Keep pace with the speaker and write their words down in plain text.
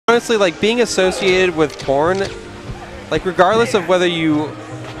Honestly, like being associated with porn, like regardless of whether you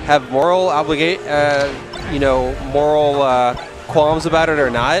have moral moral qualms about it or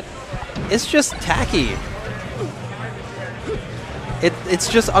not, it's just tacky. It's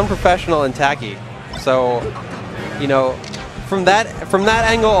just unprofessional and tacky. So, you know, from that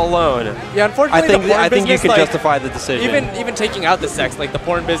angle alone, yeah, unfortunately, I think you can like, justify the decision. Even taking out the sex, like the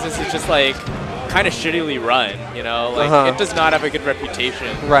porn business is just like kind of shittily run. You know, like it does not have a good reputation.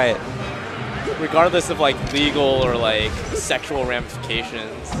 Right. Regardless of like legal or like sexual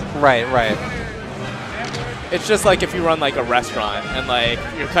ramifications. Right. Right. It's just like if you run like a restaurant and like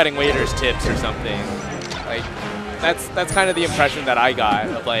you're cutting waiters tips or something. Like that's kind of the impression that I got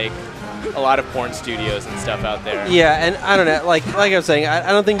of like a lot of porn studios and stuff out there. Yeah, and I don't know, like I was saying, I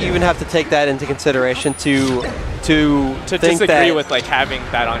don't think you even have to take that into consideration to disagree with like having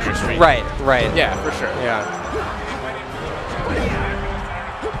that on your stream. Right, right. Yeah, for sure. Yeah.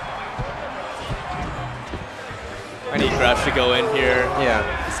 I need Grouch to go in here. Yeah.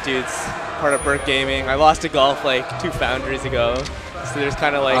 This dude's part of Bert Gaming. I lost to Golf like 2 Foundries ago. So there's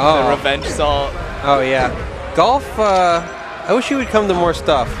kind of like the revenge salt. Oh, yeah. Golf, I wish he would come to more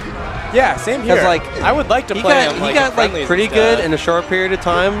stuff. Yeah, same here. Like, I would like to play him. He got like pretty good in a short period of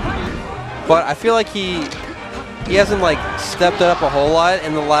time, but I feel like he hasn't like stepped up a whole lot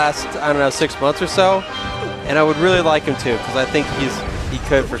in the last, I don't know, 6 months or so, and I would really like him to because I think he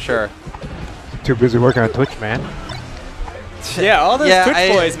could for sure. Too busy working on Twitch, man. Yeah, all those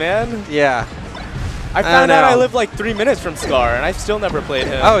Twitch boys, man. Yeah. I found out I live like 3 minutes from Scar, and I've still never played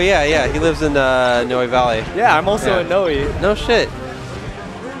him. Oh, yeah, yeah. He lives in Noe Valley. Yeah, I'm also in Noe. No shit.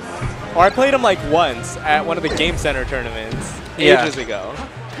 Or I played him like once at one of the Game Center tournaments ages ago.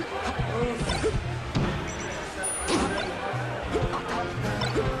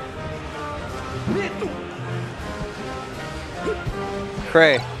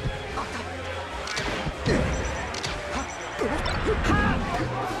 Cray.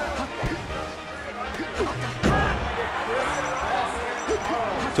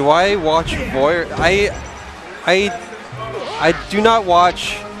 Do I watch Voyeur? I do not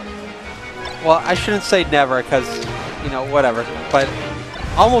watch. Well, I shouldn't say never because, you know, whatever. But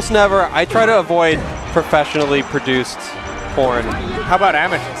almost never. I try to avoid professionally produced porn. How about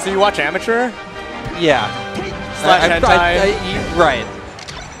amateur? So you watch amateur? Yeah. Slash hentai? Right.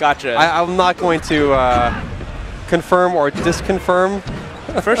 Gotcha. I'm not going to confirm or disconfirm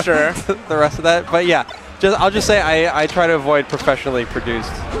for sure the rest of that. But yeah, I'll just say I try to avoid professionally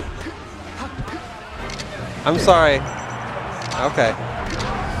produced. I'm sorry. Okay.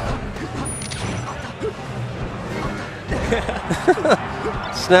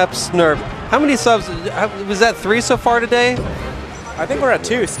 Snap Snurp. How many subs? Was that 3 so far today? I think we're at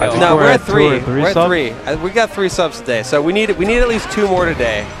 2 still. No, we're at 3. We're at 3. We got 3 subs today, so we need at least 2 more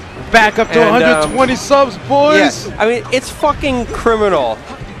today. Back up to 120 subs, boys. Yeah, I mean, it's fucking criminal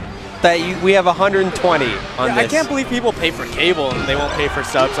that we have 120 on this. I can't believe people pay for cable and they won't pay for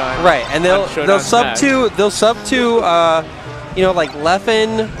subs on. Right, and they'll sub to you know, like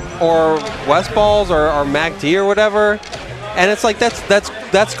Leffen or Westballs or MacD or whatever, and it's like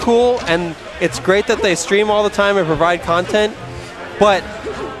that's cool, and it's great that they stream all the time and provide content, but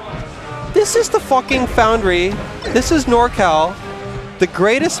this is the fucking Foundry. This is NorCal, the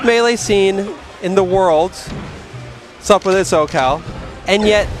greatest melee scene in the world. Sup with it, SoCal, and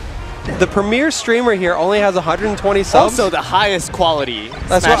yet the premier streamer here only has 120 subs. Also the highest quality.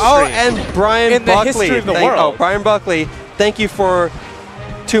 That's what. Oh, and Brian in Buckley. The history of the world. Oh, Brian Buckley. Thank you for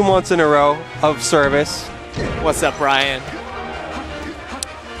 2 months in a row of service. What's up, Brian?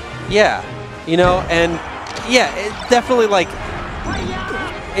 Yeah, you know, and yeah, it definitely like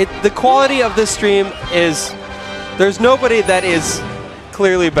the quality of this stream is. There's nobody that is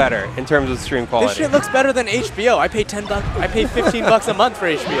clearly better in terms of stream quality. This shit looks better than HBO. I pay $10. I pay $15 a month for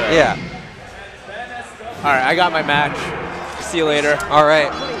HBO. Yeah. All right, I got my match. See you later. All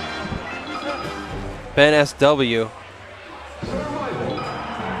right. Ben SW.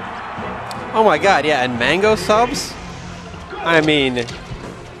 Oh my God, yeah, and Mango subs? I mean,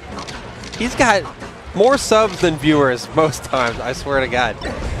 he's got more subs than viewers most times, I swear to God.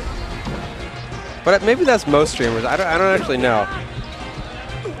 But maybe that's most streamers. I don't actually know.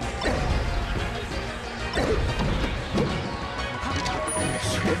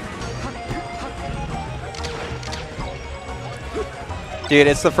 Dude,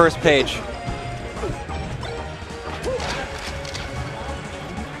 it's the first page.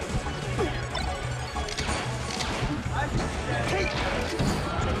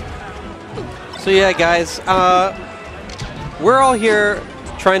 So yeah, guys, we're all here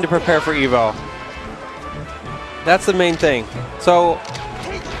trying to prepare for EVO. That's the main thing. So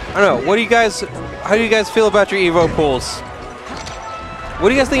I don't know. What do you guys? How do you guys feel about your Evo pools? What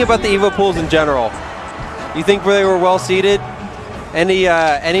do you guys think about the Evo pools in general? You think they were well seated? Any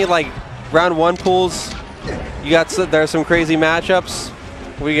like round 1 pools? You got there are some crazy matchups.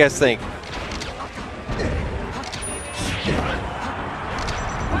 What do you guys think?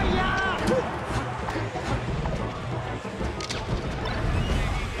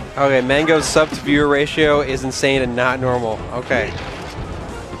 Okay, Mango's sub to viewer ratio is insane and not normal. Okay.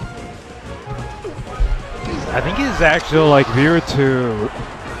 I think his actual like viewer to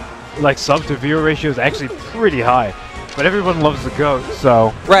like sub to viewer ratio is actually pretty high, but everyone loves the GOAT,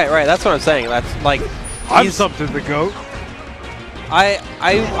 so. Right. That's what I'm saying. That's like. I'm sub to the GOAT. I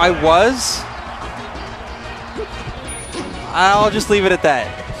was. I'll just leave it at that.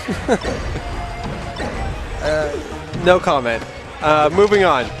 No comment. Moving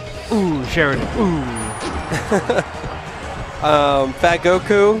on. Ooh, Sheridan. Ooh. Fat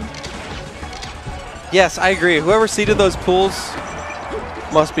Goku. Yes, I agree. Whoever seeded those pools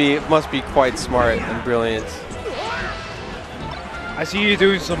must be quite smart and brilliant. I see you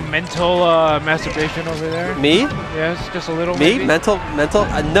doing some mental masturbation over there. Me? Yes, just a little. Me? Maybe? Mental?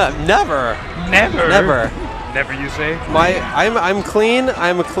 No, never. Never, you say? I'm clean.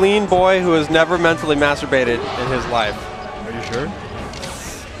 I'm a clean boy who has never mentally masturbated in his life. Are you sure?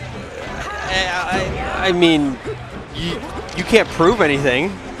 I mean, you can't prove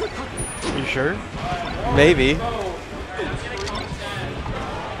anything. You sure? Maybe.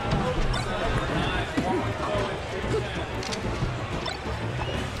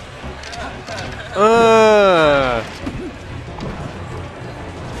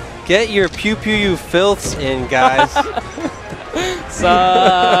 Get your pew pew you filths in, guys.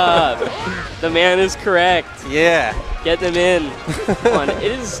 Sup? The man is correct. Yeah. Get them in. Come on, it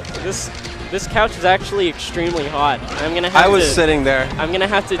is this couch is actually extremely hot. I'm gonna have I was sitting there. I'm gonna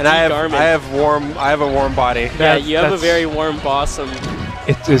have to and I have de-garment. I have a warm body. Yeah, you have a very warm bosom.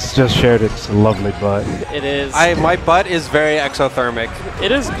 It's just shared. It's a lovely butt. It is. My butt is very exothermic.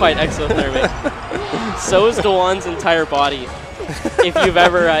 It is quite exothermic. So is Dewan's entire body. If you've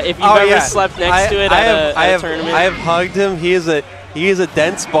ever slept next to it at a tournament. I have hugged him. He is a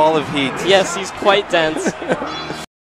dense ball of heat. Yes, he's quite dense.